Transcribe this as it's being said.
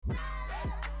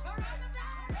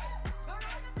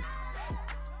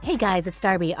Hey guys, it's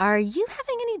Darby. Are you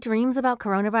having any dreams about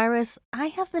coronavirus? I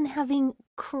have been having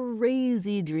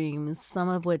crazy dreams, some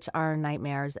of which are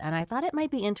nightmares, and I thought it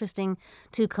might be interesting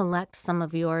to collect some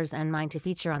of yours and mine to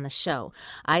feature on the show.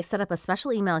 I set up a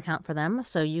special email account for them,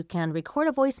 so you can record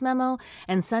a voice memo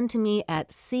and send to me at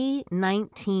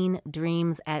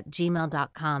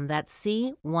c19dreams@gmail.com. That's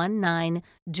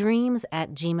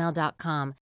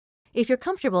c19dreams@gmail.com. If you're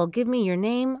comfortable, give me your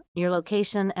name, your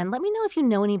location, and let me know if you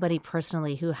know anybody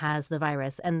personally who has the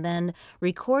virus, and then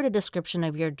record a description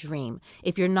of your dream.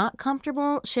 If you're not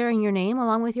comfortable sharing your name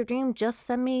along with your dream, just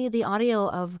send me the audio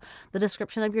of the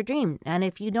description of your dream. And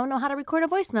if you don't know how to record a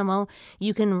voice memo,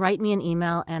 you can write me an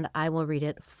email and I will read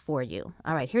it for you.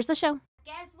 All right, here's the show.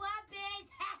 Guess what, bitch?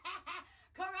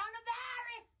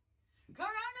 Coronavirus!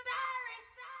 Coronavirus!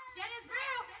 Shit is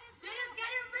real! Shit is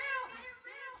getting real!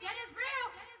 Shit is real!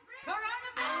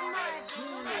 Coronavirus!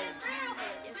 Shit is real!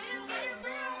 Shit is getting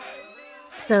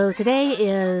real! So today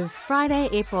is Friday,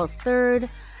 April 3rd,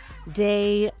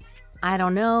 day, I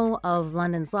don't know, of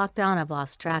London's lockdown. I've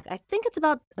lost track. I think it's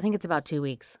about 2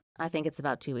 weeks. I think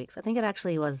it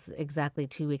actually was exactly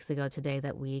 2 weeks ago today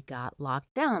that we got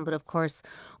locked down. But of course,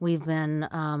 we've been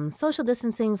social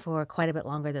distancing for quite a bit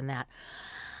longer than that.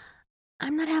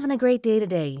 I'm not having a great day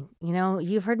today. You know,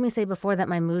 you've heard me say before that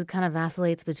my mood kind of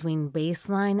vacillates between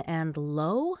baseline and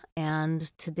low,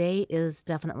 and today is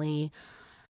definitely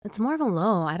it's more of a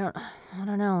low. I don't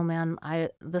know, man.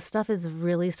 The stuff is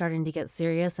really starting to get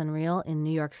serious and real in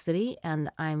New York City, and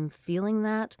I'm feeling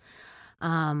that.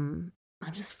 I'm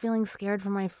just feeling scared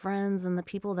for my friends and the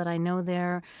people that I know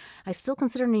there. I still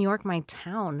consider New York my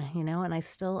town, and I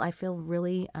feel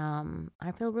really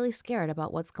scared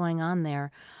about what's going on there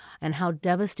and how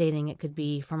devastating it could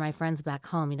be for my friends back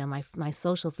home. My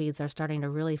social feeds are starting to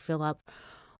really fill up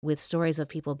with stories of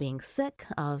people being sick,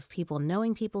 of people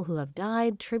knowing people who have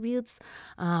died, tributes,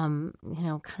 what's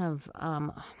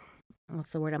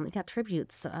the word?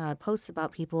 Tributes, posts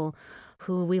about people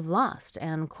who we've lost.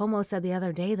 And Cuomo said the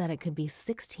other day that it could be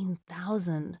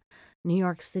 16,000 New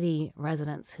York City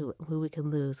residents who we could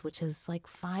lose, which is like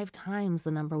 5 times the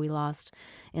number we lost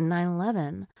in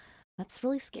 9/11. That's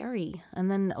really scary. And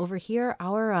then over here,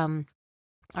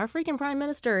 our freaking prime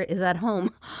minister is at home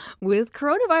with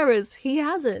coronavirus. He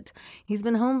has it. He's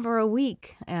been home for a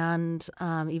week. And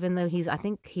even though I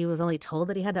think he was only told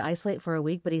that he had to isolate for a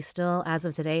week, but he still, as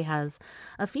of today, has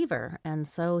a fever. And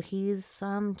so he's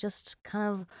just kind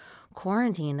of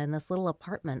quarantined in this little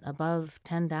apartment above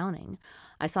 10 Downing.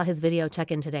 I saw his video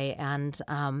check in today, and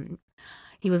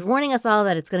he was warning us all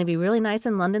that it's going to be really nice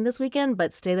in London this weekend,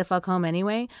 but stay the fuck home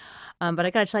anyway. But I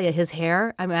gotta tell you, his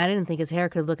hair, I mean, I didn't think his hair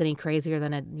could look any crazier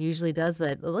than it usually does,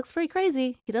 but it looks pretty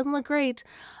crazy. He doesn't look great.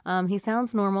 He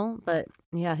sounds normal, but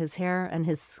yeah, his hair and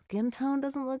his skin tone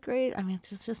doesn't look great. I mean,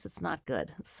 it's not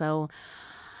good. So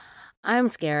I'm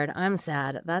scared. I'm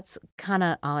sad. That's kind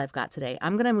of all I've got today.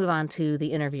 I'm going to move on to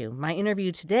the interview. My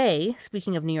interview today,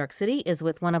 speaking of New York City, is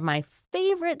with one of my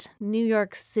favorite New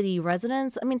York City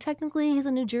residents. I mean, technically, he's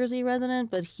a New Jersey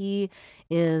resident, but he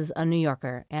is a New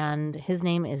Yorker, and his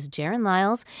name is Gerren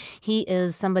Liles. He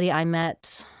is somebody I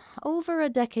met over a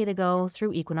decade ago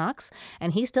through Equinox,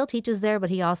 and he still teaches there,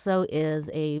 but he also is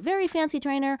a very fancy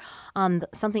trainer on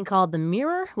something called the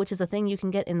Mirror, which is a thing you can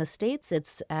get in the States.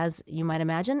 It's, as you might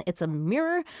imagine, it's a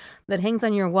mirror that hangs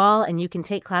on your wall, and you can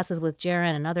take classes with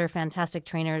Gerren and other fantastic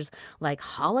trainers like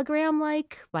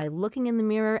hologram-like by looking in the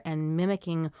mirror and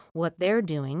mimicking what they're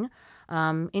doing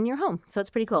in your home. So it's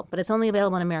pretty cool, but it's only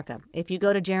available in America. If you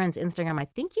go to Gerren's Instagram, I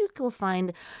think you will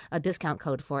find a discount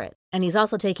code for it. And he's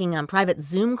also taking private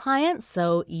Zoom clients,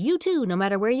 so you too, no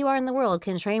matter where you are in the world,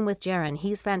 can train with Gerren.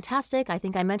 He's fantastic. I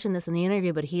think I mentioned this in the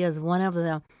interview, but he is one of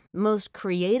the most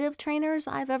creative trainers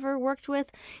I've ever worked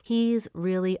with. He's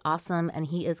really awesome, and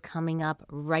he is coming up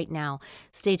right now.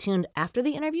 Stay tuned after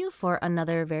the interview for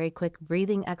another very quick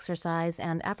breathing exercise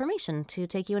and affirmation to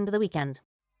take you into the weekend.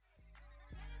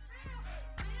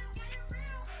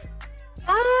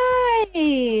 Hi!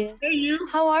 Hey, you.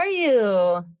 How are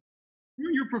you? You're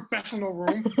in your professional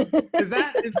room. Wait, is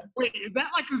that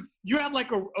like you have like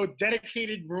a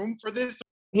dedicated room for this?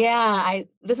 Yeah,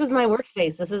 this is my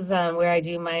workspace. This is where I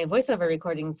do my voiceover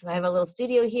recordings. I have a little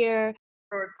studio here.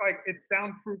 Or it's like it's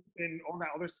soundproof and all that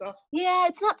other stuff? Yeah,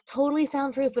 it's not totally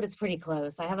soundproof, but it's pretty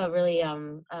close. I have a really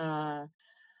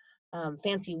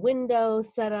fancy window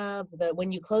set up that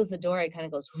when you close the door, it kind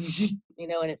of goes,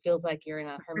 and it feels like you're in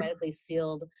a hermetically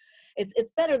sealed.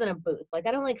 It's better than a booth. Like,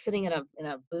 I don't like sitting in a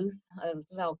booth.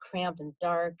 It's all cramped and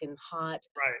dark and hot.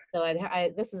 Right. So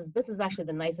this is actually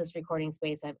the nicest recording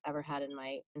space I've ever had in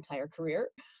my entire career.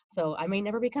 So I may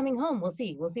never be coming home. We'll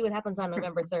see. We'll see what happens on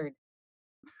November 3rd.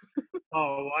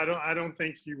 Oh, I don't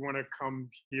think you want to come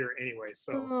here anyway.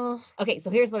 So Okay, so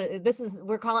here's what this is.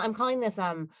 I'm calling this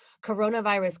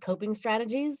coronavirus coping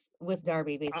strategies with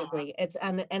Darby, uh, basically.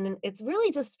 And it's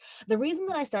really just the reason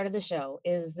that I started the show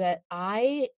is that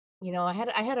I had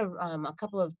a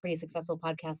couple of pretty successful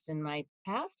podcasts in my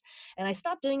past, and I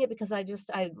stopped doing it because I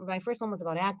my first one was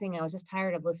about acting. I was just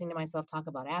tired of listening to myself talk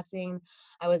about acting.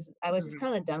 I was just mhm,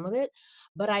 kind of done with it.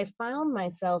 But I found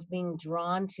myself being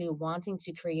drawn to wanting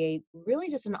to create really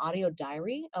just an audio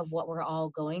diary of what we're all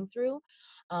going through,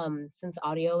 since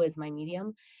audio is my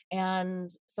medium. And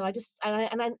so I just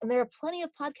and there are plenty of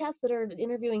podcasts that are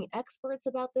interviewing experts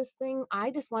about this thing.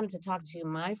 I just wanted to talk to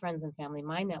my friends and family,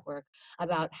 my network,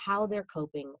 about how they're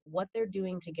coping, what they're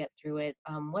doing to get through it,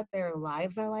 what their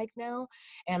lives are like now.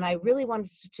 And I really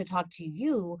wanted to talk to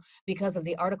you because of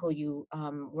the article you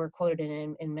were quoted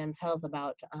in Men's Health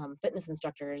about fitness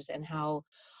instructors and how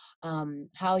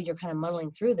you're kind of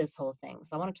muddling through this whole thing.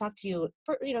 So I want to talk to you,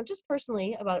 just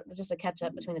personally about just a catch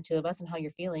up between the two of us and how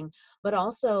you're feeling, but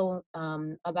also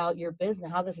about your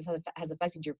business, how this has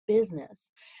affected your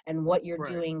business and what you're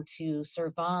right. doing to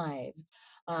survive,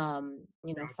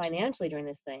 Gotcha. financially during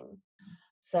this thing.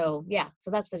 So yeah, so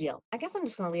that's the deal. I guess I'm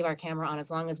just going to leave our camera on as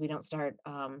long as we don't start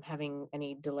having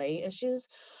any delay issues,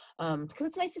 because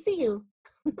it's nice to see you.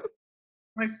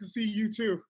 Nice to see you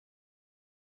too.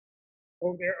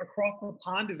 Oh, there across the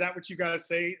pond. Is that what you guys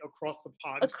say? Across the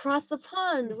pond. Across the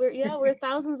pond. We're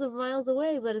thousands of miles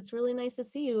away, but it's really nice to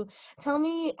see you. Tell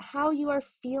me how you are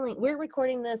feeling. We're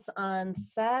recording this on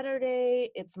Saturday.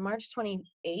 It's March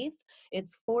 28th.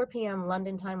 It's 4 p.m.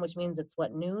 London time, which means it's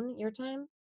what, noon your time?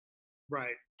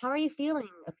 Right. How are you feeling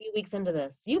a few weeks into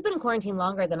this? You've been quarantined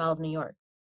longer than all of New York.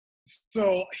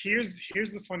 So here's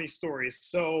the funny story.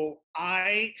 So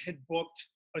I had booked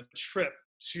a trip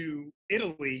to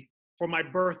Italy for my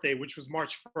birthday, which was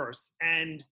March 1st,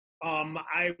 and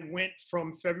I went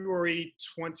from February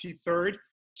 23rd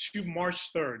to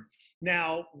March 3rd.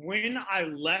 Now, when I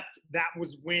left, that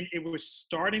was when it was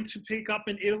starting to pick up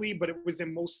in Italy, but it was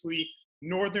in mostly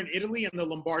northern Italy and the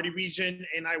Lombardy region,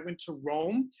 and I went to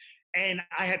Rome, and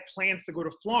I had plans to go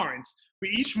to Florence.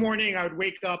 But each morning I would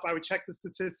wake up, I would check the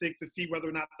statistics to see whether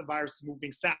or not the virus is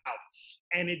moving south.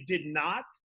 And it did not.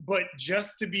 But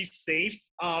just to be safe,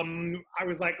 I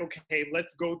was like, okay,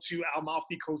 let's go to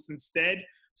Amalfi Coast instead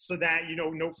so that,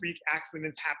 no freak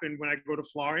accidents happen when I go to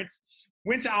Florence.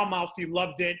 Went to Amalfi,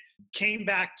 loved it, came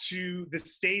back to the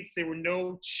States. There were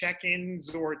no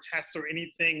check-ins or tests or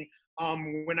anything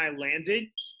when I landed.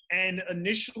 And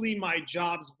initially, my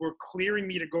jobs were clearing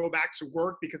me to go back to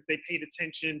work because they paid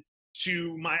attention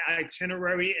to my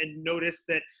itinerary and noticed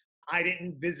that I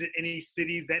didn't visit any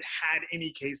cities that had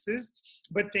any cases.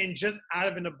 But then, just out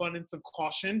of an abundance of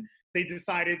caution, they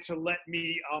decided to let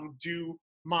me do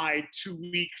my 2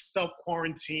 week self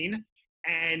quarantine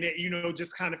and,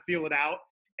 just kind of feel it out.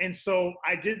 And so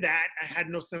I did that. I had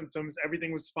no symptoms,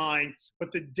 everything was fine.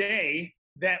 But the day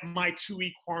that my 2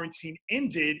 week quarantine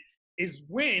ended is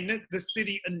when the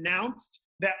city announced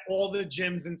that all the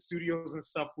gyms and studios and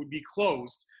stuff would be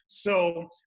closed. So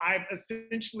I've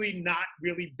essentially not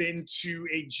really been to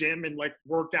a gym and like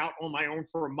worked out on my own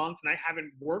for a month, and I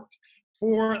haven't worked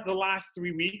for the last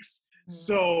 3 weeks. Mm.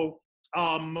 So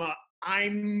um,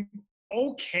 I'm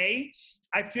okay.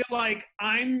 I feel like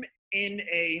I'm in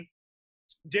a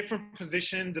different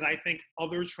position that I think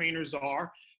other trainers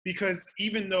are, because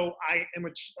even though I am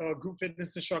a group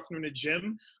fitness instructor in a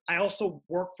gym, I also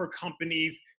work for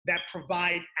companies that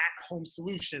provide at-home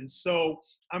solutions. So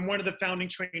I'm one of the founding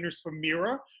trainers for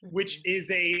Mira, which Mhm. is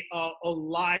a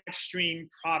live stream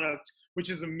product,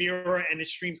 which is a mirror and it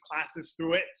streams classes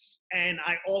through it. And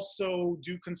I also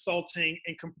do consulting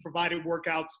and can provide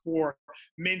workouts for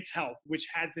Men's Health, which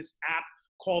has this app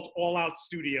called All Out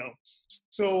Studio.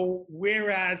 So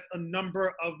whereas a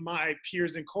number of my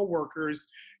peers and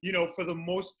coworkers, for the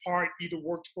most part, either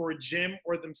worked for a gym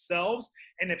or themselves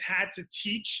and have had to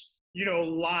teach,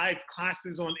 live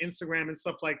classes on Instagram and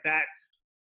stuff like that,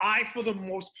 I, for the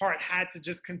most part, had to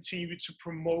just continue to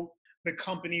promote the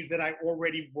companies that I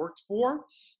already worked for.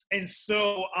 And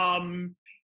so I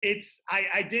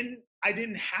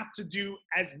didn't have to do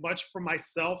as much for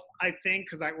myself, I think,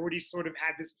 because I already sort of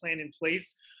had this plan in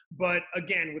place. But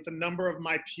again, with a number of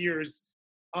my peers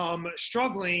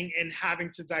struggling and having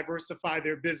to diversify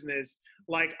their business,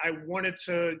 like I wanted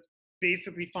to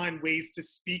basically find ways to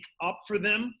speak up for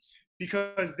them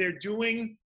because they're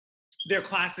doing their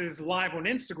classes live on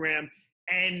Instagram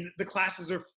and the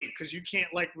classes are free because you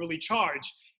can't like really charge.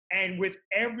 And with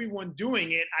everyone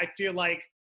doing it, I feel like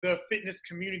the fitness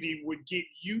community would get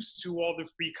used to all the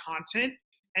free content.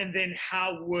 And then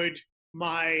how would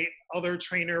my other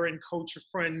trainer and coach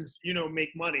friends, make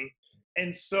money.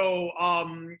 And so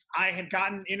I had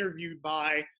gotten interviewed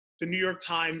by the New York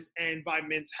Times and by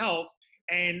Men's Health.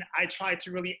 And I tried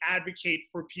to really advocate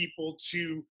for people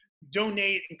to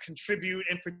donate and contribute,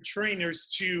 and for trainers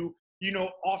to,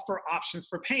 offer options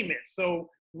for payment. So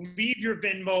leave your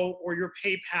Venmo or your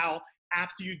PayPal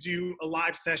after you do a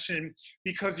live session,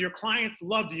 because your clients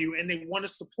love you and they want to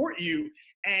support you.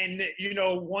 And,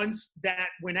 once that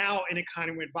went out and it kind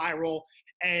of went viral,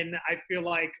 and I feel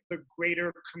like the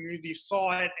greater community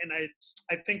saw it. And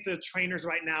I think the trainers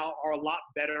right now are a lot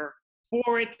better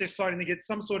for it. They're starting to get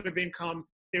some sort of income.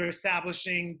 They're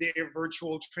establishing their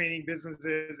virtual training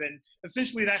businesses. And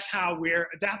essentially that's how we're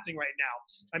adapting right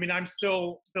now. I mean, I'm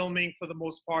still filming for the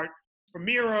most part for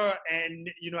Mira, and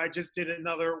I just did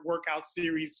another workout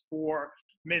series for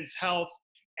Men's Health,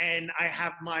 and I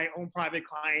have my own private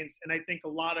clients. And I think a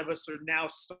lot of us are now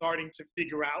starting to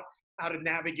figure out how to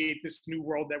navigate this new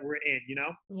world that we're in.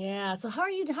 Yeah. So how are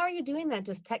you doing that?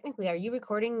 Just technically, are you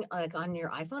recording like on your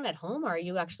iPhone at home? Or are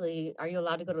you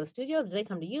allowed to go to a studio? Do they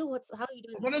come to you? How are you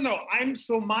doing that? No.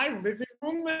 So my living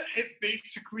room has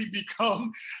basically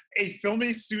become a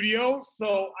filming studio.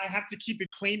 So I have to keep it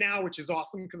clean now, which is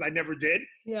awesome because I never did.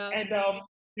 Yeah. And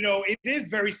it is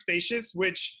very spacious,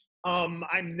 which I'm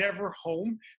never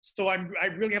home. So I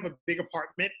really have a big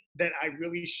apartment that I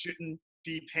really shouldn't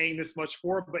be paying this much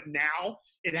for, but now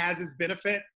it has its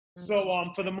benefit. So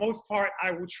for the most part,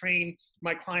 I will train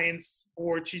my clients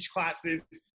or teach classes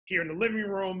here in the living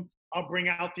room. I'll bring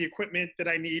out the equipment that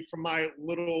I need from my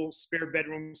little spare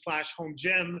bedroom / home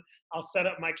gym. I'll set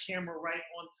up my camera right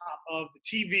on top of the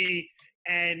TV,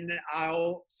 and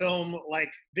I'll film like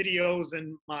videos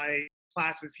and my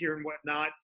classes here and whatnot,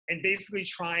 and basically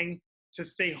trying to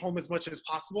stay home as much as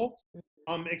possible,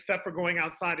 except for going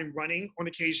outside and running on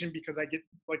occasion, because I get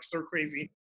like stir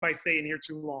crazy if I stay in here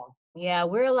too long. Yeah,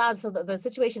 we're allowed. So the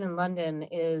situation in London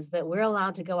is that we're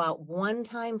allowed to go out one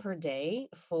time per day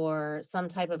for some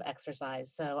type of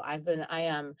exercise. So I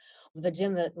am the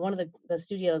gym that one of the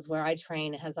studios where I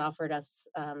train has offered us,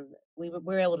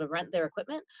 we're able to rent their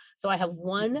equipment. So I have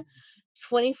one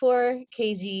 24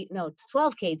 kg, no,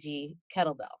 12 kg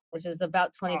kettlebell, which is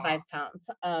about 25 pounds.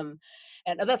 And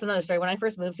that's another story. When I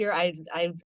first moved here,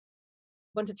 I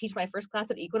went to teach my first class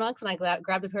at Equinox, and I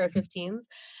grabbed a pair of 15s.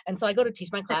 And so I go to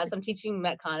teach my class. I'm teaching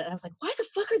Metcon, and I was like, why the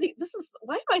fuck are these?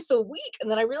 Why am I so weak?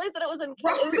 And then I realized that it was in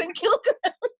kilograms.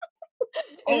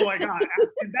 Oh my God.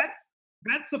 And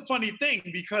that's the funny thing,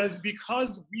 because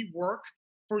we work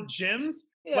for gyms,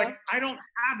 Yeah. like I don't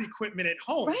have equipment at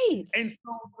home. Right. And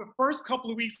so the first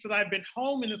couple of weeks that I've been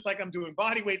home, and it's like I'm doing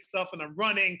body weight stuff and I'm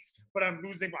running, but I'm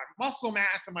losing my muscle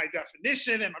mass and my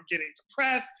definition, and I'm getting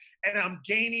depressed, and I'm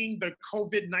gaining the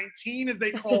COVID-19, as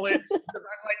they call it, because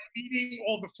I'm like eating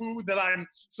all the food that I'm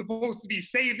supposed to be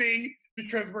saving,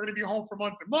 because we're going to be home for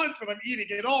months and months, but I'm eating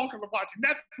it all because I'm watching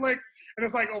Netflix. And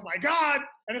it's like, oh my God.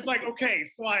 And it's like, okay.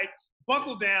 So I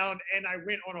buckled down and I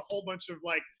went on a whole bunch of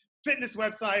like fitness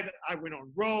website. I went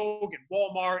on Rogue and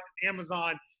Walmart,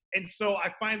 Amazon. And so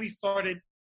I finally started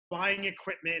buying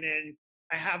equipment, and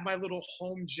I have my little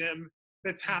home gym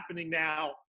that's happening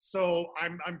now. So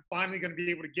I'm finally going to be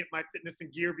able to get my fitness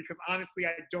in gear, because honestly,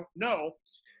 I don't know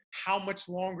how much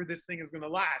longer this thing is going to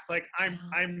last. Like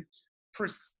I'm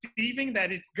perceiving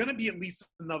that it's going to be at least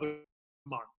another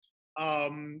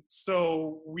month.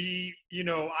 So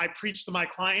I preach to my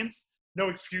clients, no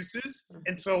excuses.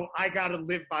 And so I got to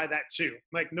live by that too.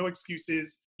 Like no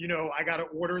excuses, I got to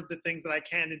order the things that I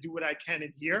can and do what I can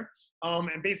in here.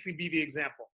 And basically be the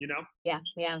example. Yeah.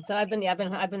 So I've been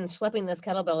schlepping this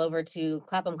kettlebell over to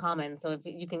Clapham Common. So if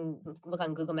you can look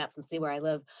on Google Maps and see where I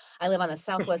live on the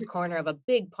southwest corner of a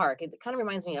big park. It kind of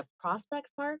reminds me of Prospect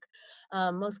Park,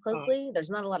 most closely.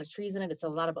 There's not a lot of trees in it. It's a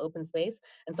lot of open space.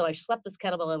 And so I schlepped this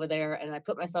kettlebell over there, and I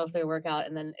put myself through a workout.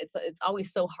 And then it's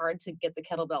always so hard to get the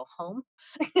kettlebell home.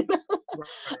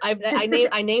 I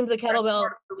named the kettlebell.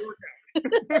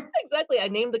 Exactly. I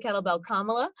named the kettlebell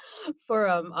Kamala for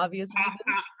obvious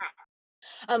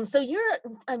reasons. So you're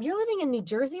living in New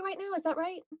Jersey right now, is that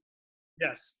right?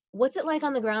 Yes. What's it like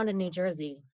on the ground in New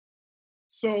Jersey?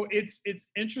 So it's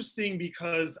interesting,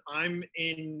 because I'm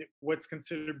in what's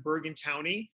considered Bergen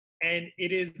County, and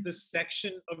it is the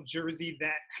section of Jersey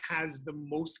that has the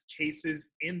most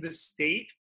cases in the state,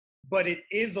 but it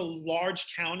is a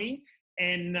large county.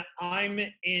 And I'm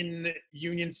in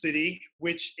Union City,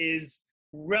 which is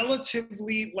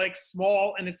relatively like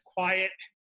small, and it's quiet.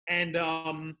 And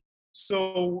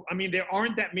so, I mean, there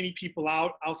aren't that many people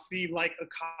out. I'll see like a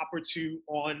cop or two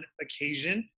on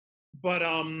occasion, but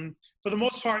for the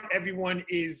most part, everyone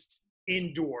is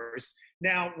indoors.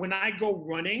 Now, when I go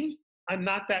running, I'm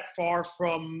not that far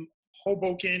from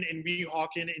Hoboken and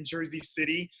Weehawken in Jersey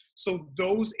City. So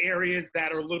those areas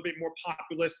that are a little bit more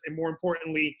populous and more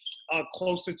importantly,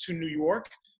 closer to New York,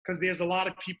 because there's a lot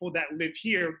of people that live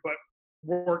here but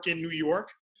work in New York.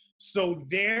 So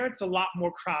there it's a lot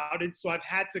more crowded. So I've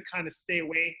had to kind of stay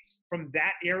away from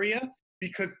that area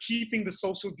because keeping the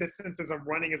social distance as I'm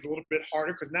running is a little bit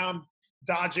harder because now I'm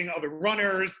dodging other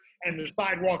runners and the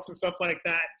sidewalks and stuff like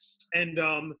that. And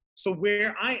so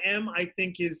where I am, I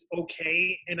think is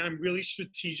okay. And I'm really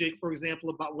strategic, for example,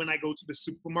 about when I go to the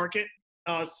supermarket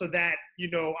so that,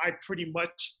 I pretty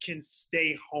much can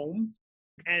stay home.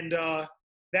 And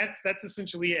that's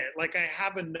essentially it. Like I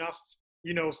have enough,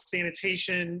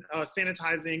 sanitizing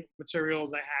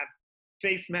materials. I have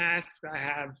face masks. I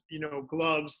have,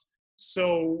 gloves.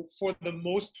 So for the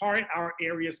most part, our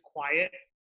area is quiet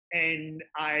and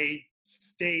I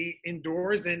stay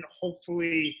indoors and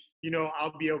hopefully,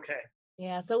 I'll be okay.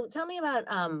 Yeah. So tell me about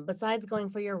besides going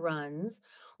for your runs,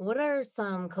 what are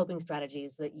some coping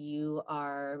strategies that you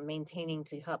are maintaining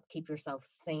to help keep yourself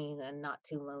sane and not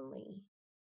too lonely?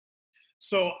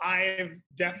 So I've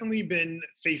definitely been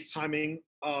FaceTiming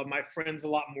my friends a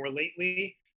lot more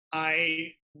lately.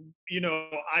 I,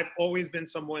 I've always been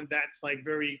someone that's like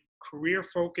very career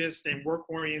focused and work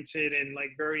oriented and like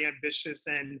very ambitious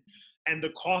and the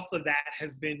cost of that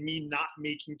has been me not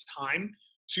making time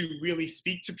to really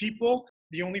speak to people.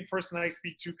 The only person I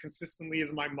speak to consistently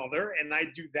is my mother, and I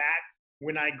do that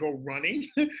when I go running.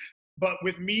 But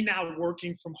with me now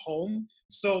working from home,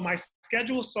 so my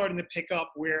schedule is starting to pick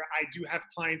up where I do have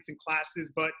clients and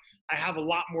classes, but I have a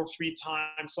lot more free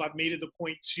time. So I've made it a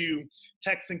point to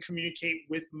text and communicate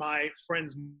with my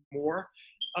friends more.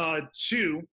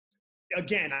 Two,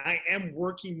 again, I am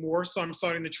working more, so I'm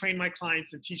starting to train my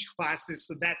clients and teach classes.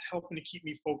 So that's helping to keep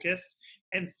me focused.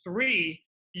 And three,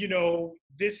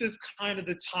 this is kind of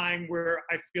the time where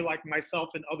I feel like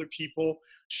myself and other people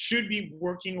should be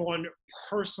working on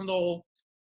personal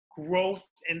growth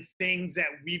and things that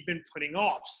we've been putting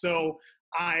off. So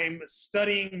I'm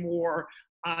studying more.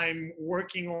 I'm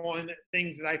working on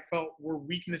things that I felt were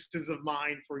weaknesses of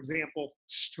mine. For example,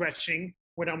 stretching.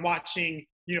 When I'm watching,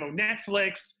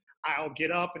 Netflix, I'll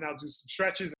get up and I'll do some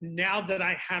stretches. Now that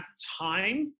I have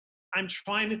time, I'm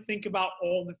trying to think about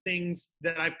all the things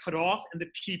that I put off and the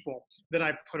people that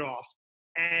I put off.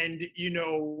 And,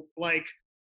 like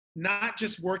not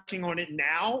just working on it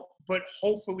now, but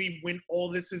hopefully when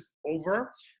all this is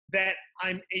over, that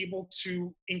I'm able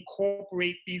to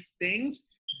incorporate these things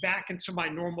back into my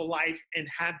normal life and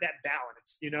have that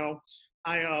balance.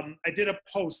 I did a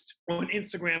post on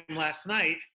Instagram last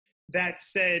night that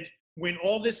said, when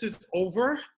all this is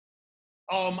over,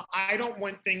 I don't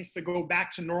want things to go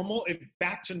back to normal if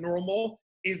back to normal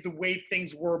is the way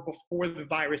things were before the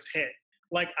virus hit.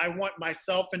 Like, I want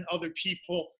myself and other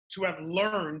people to have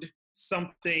learned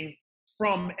something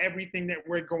from everything that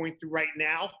we're going through right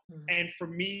now. Mhm. And for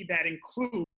me, that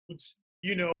includes,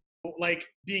 like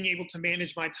being able to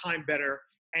manage my time better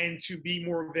and to be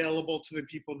more available to the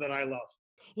people that I love.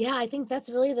 Yeah, I think that's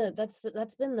really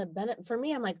that's been the benefit for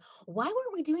me. I'm like, why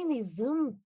weren't we doing these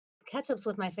Zoom catch-ups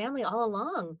with my family all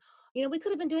along? We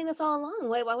could have been doing this all along.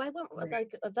 Why weren't Right.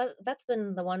 like that's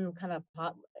been the one kind of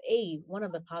one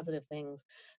of the positive things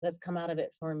that's come out of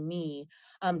it for me.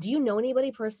 Do you know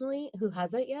anybody personally who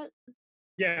has it yet?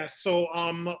 Yeah, so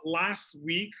last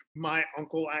week my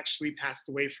uncle actually passed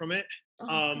away from it. Oh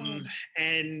Um God.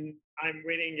 and I'm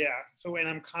waiting, yeah. So and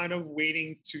I'm kind of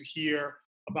waiting to hear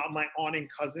about my aunt and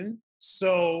cousin.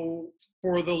 So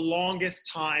for the longest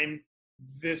time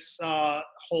this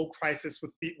whole crisis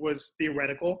was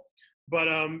theoretical, but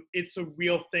it's a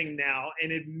real thing now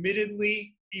and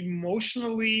admittedly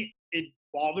emotionally it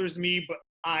bothers me, but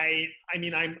I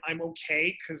mean I'm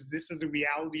okay cuz this is the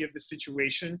reality of the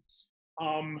situation.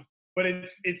 But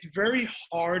it's very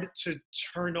hard to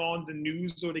turn on the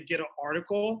news or to get an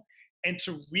article and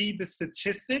to read the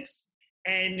statistics,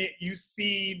 and you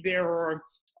see there are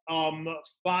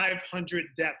 500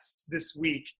 deaths this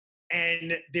week,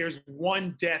 and there's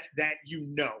one death that you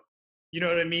know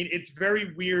what I mean? It's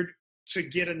very weird to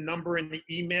get a number in the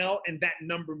email and that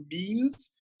number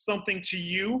means something to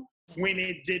you when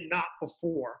it did not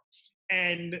before.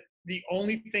 And the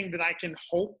only thing that I can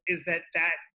hope is that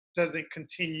that doesn't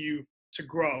continue to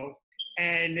grow.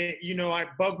 And, I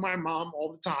bug my mom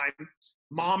all the time.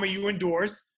 Mom, are you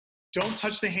indoors? Don't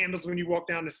touch the handles when you walk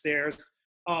down the stairs.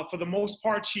 For the most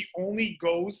part, she only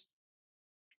goes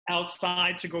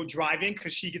outside to go driving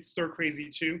because she gets stir crazy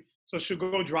too. So she'll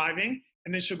go driving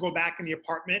and then she'll go back in the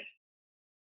apartment.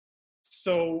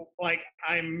 So, like,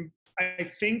 I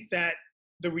think that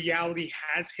the reality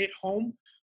has hit home,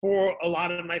 for a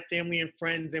lot of my family and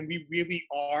friends, and we really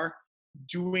are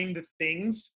doing the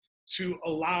things to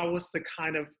allow us to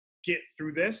kind of get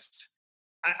through this.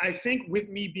 I think with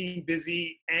me being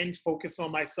busy and focused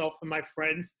on myself and my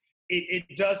friends, it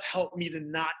does help me to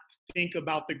not think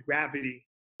about the gravity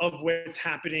of what's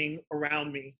happening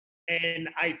around me. And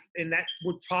that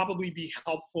would probably be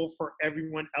helpful for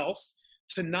everyone else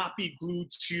to not be glued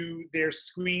to their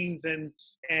screens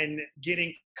and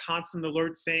getting constant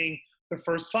alerts saying the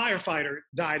first firefighter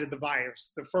died of the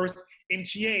virus, the first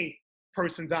MTA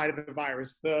person died of the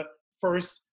virus, the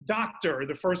first doctor,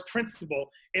 the first principal.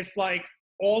 It's like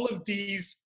all of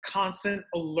these constant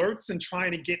alerts and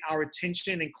trying to get our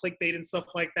attention and clickbait and stuff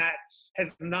like that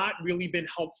has not really been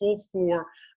helpful for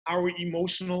our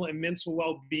emotional and mental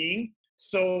well-being.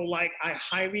 So like I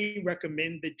highly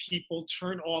recommend that people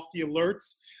turn off the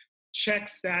alerts, check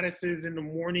statuses in the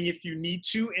morning if you need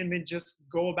to, and then just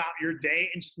go about your day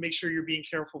and just make sure you're being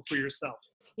careful for yourself.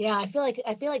 Yeah, I feel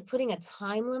like putting a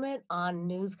time limit on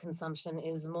news consumption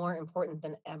is more important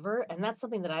than ever, and that's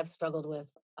something that I've struggled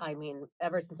with. I mean,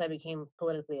 ever since I became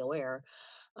politically aware.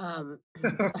 Um,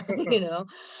 you know,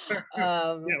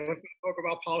 um, Yeah, let's not talk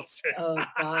about politics. oh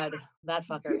God, that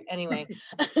fucker. Anyway,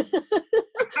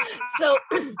 so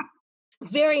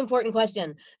very important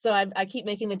question. So I keep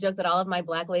making the joke that all of my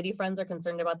black lady friends are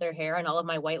concerned about their hair, and all of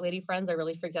my white lady friends are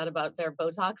really freaked out about their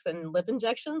Botox and lip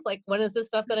injections. Like, when is this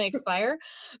stuff going to expire?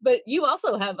 But you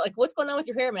also have, like, what's going on with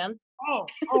your hair, man? So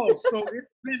it's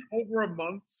been over a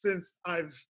month since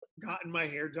I've gotten my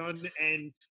hair done,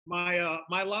 and my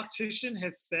loctician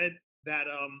has said that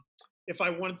if I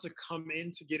wanted to come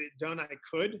in to get it done, I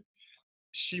could.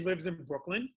 She lives in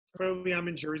Brooklyn. Clearly, I'm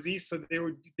in Jersey, so there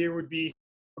would be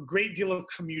a great deal of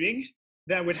commuting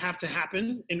that would have to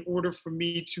happen in order for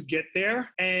me to get there.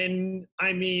 And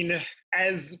I mean,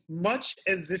 as much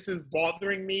as this is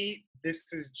bothering me, this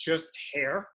is just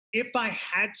hair. If I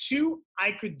had to,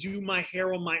 I could do my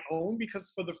hair on my own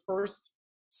because for the first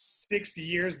 6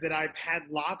 years that I've had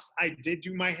locks, I did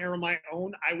do my hair on my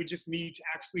own. I would just need to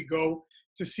actually go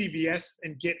to CVS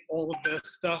and get all of the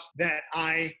stuff that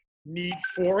I need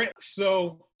for it.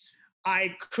 So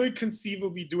I could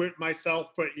conceivably do it myself,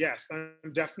 but yes, I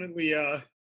definitely am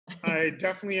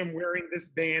wearing this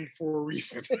band for a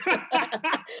reason.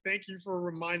 Thank you for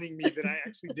reminding me that I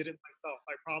actually did it myself.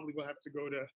 I probably will have to go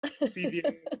to CVS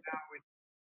now with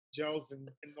gels and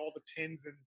all the pins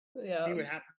and see Yeah. what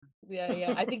happens.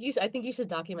 Yeah. I think you should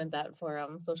document that for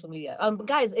social media.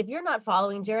 Guys, if you're not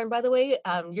following Gerren, by the way,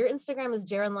 your Instagram is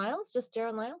Gerren Liles, just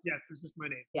Gerren Liles. Yes, it's just my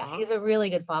name. Yeah, Uh-huh. he's a really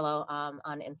good follow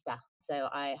on Insta. So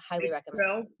I highly It's recommend.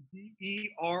 spelled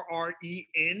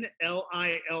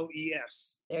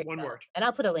Gerrenliles. There you One go. word. And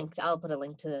I'll put a link. I'll put a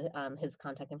link to his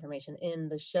contact information in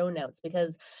the show notes,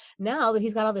 because now that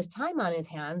he's got all this time on his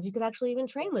hands, you could actually even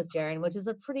train with Gerren, which is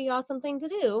a pretty awesome thing to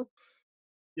do.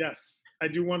 Yes, I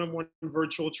do one-on-one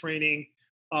virtual training,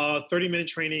 30-minute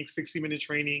training, 60-minute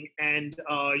training, and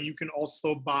you can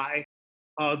also buy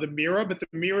the mirror, but the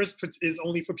mirror is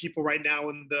only for people right now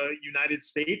in the United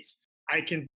States. I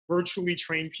can virtually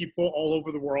train people all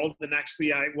over the world, and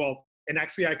actually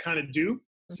I kind of do.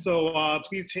 So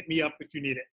please hit me up if you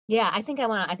need it. Yeah, I think I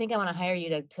want to hire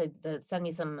you to send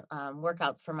me some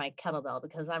workouts for my kettlebell,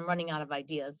 because I'm running out of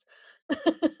ideas.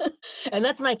 And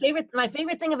that's my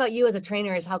favorite thing about you as a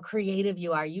trainer is how creative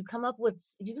you are. You come up with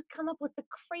the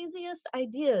craziest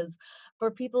ideas for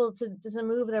people to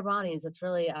move their bodies. It's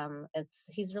really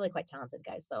he's really quite talented,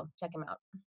 guys. So check him out.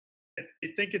 I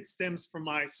think it stems from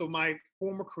my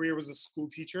former career was a school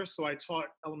teacher. So I taught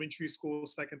elementary school,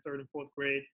 second, third, and fourth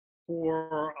grade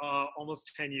for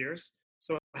almost 10 years.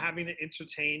 So having to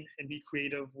entertain and be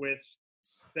creative with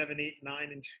 7, 8,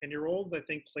 9, and 10-year-olds, I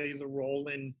think plays a role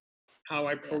in how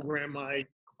I Yeah. program my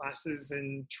classes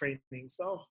and training.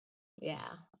 So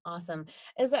Yeah. Awesome.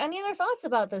 Is there any other thoughts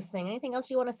about this thing? Anything else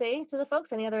you want to say to the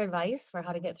folks? Any other advice for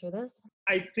how to get through this?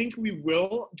 I think we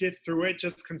will get through it,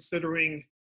 just considering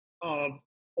uh,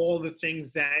 all the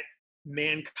things that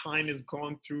mankind has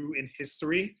gone through in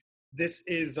history. This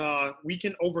is we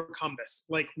can overcome this.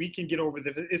 Like we can get over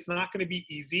this. It's not going to be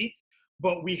easy,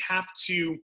 but we have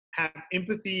to have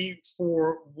empathy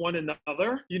for one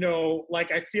another.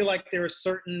 Like I feel like there are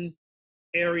certain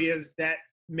areas that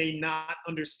may not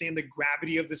understand the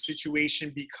gravity of the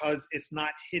situation because it's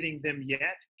not hitting them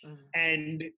yet. Mhm.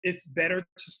 And it's better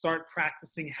to start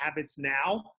practicing habits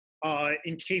now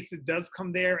in case it does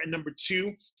come there. And number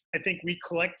two, I think we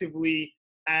collectively,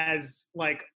 as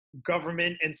like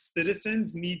government and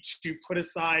citizens, need to put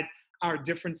aside our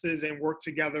differences and work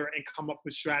together and come up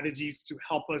with strategies to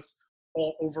help us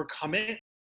all overcome it.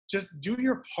 Just do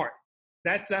your part.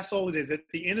 That's all it is. At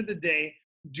the end of the day,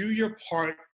 do your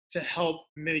part to help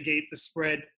mitigate the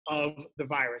spread of the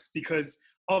virus, because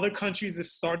other countries have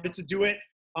started to do it.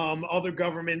 Other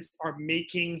governments are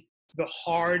making the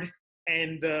hard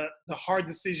the hard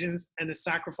decisions and the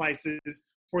sacrifices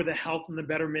for the health and the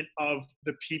betterment of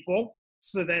the people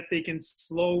so that they can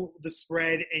slow the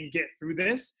spread and get through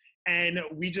this. And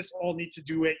we just all need to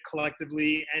do it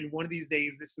collectively. And one of these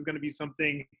days, this is going to be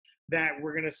something that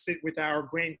we're going to sit with our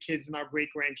grandkids and our great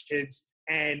grandkids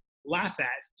and laugh at.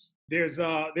 There's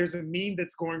a meme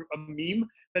that's going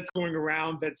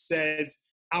around that says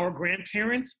our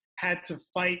grandparents had to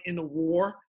fight in the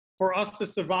war for us to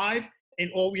survive,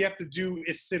 and all we have to do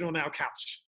is sit on our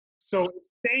couch. So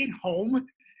staying home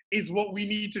is what we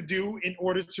need to do in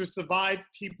order to survive.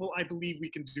 People, I believe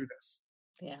we can do this.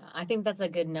 Yeah, I think that's a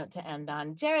good note to end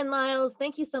on. Gerren Liles,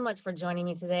 thank you so much for joining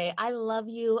me today. I love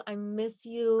you. I miss I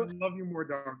you. love you more,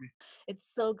 Darby.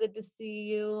 It's so good to see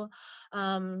you.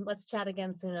 Let's chat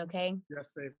again soon, okay?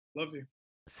 Yes, babe. Love you.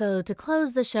 So, to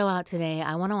close the show out today,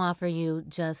 I want to offer you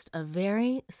just a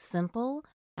very simple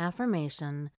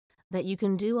affirmation that you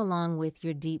can do along with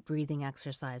your deep breathing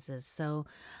exercises. So,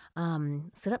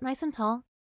 sit up nice and tall,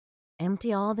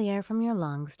 empty all the air from your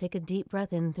lungs, take a deep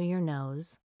breath in through your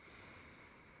nose.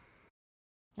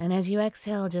 And as you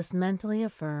exhale, just mentally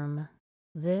affirm,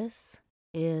 this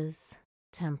is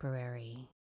temporary.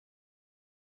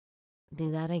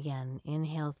 Do that again.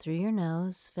 Inhale through your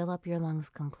nose, fill up your lungs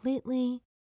completely.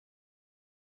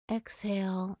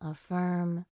 Exhale,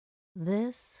 affirm,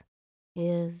 this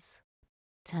is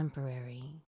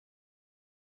temporary.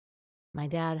 My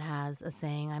dad has a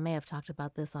saying, I may have talked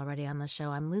about this already on the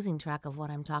show. I'm losing track of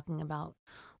what I'm talking about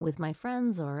with my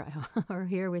friends or, or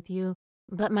here with you.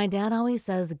 But my dad always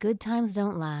says, good times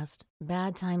don't last,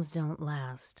 bad times don't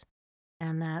last.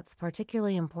 And that's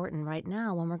particularly important right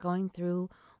now when we're going through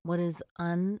what is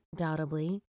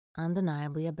undoubtedly,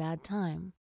 undeniably a bad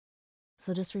time.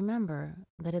 So just remember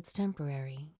that it's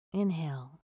temporary.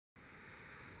 Inhale.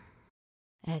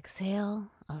 Exhale,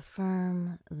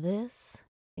 affirm, this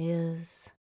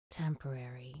is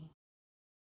temporary.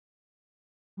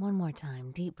 One more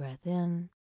time, deep breath in.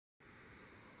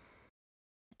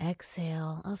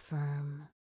 Exhale, affirm,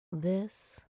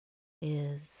 this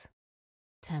is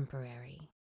temporary.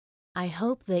 I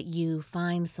hope that you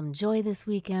find some joy this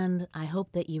weekend. I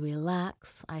hope that you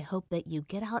relax. I hope that you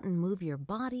get out and move your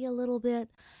body a little bit.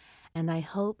 And I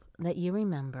hope that you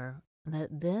remember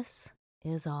that this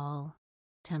is all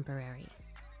temporary.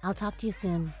 I'll talk to you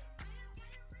soon.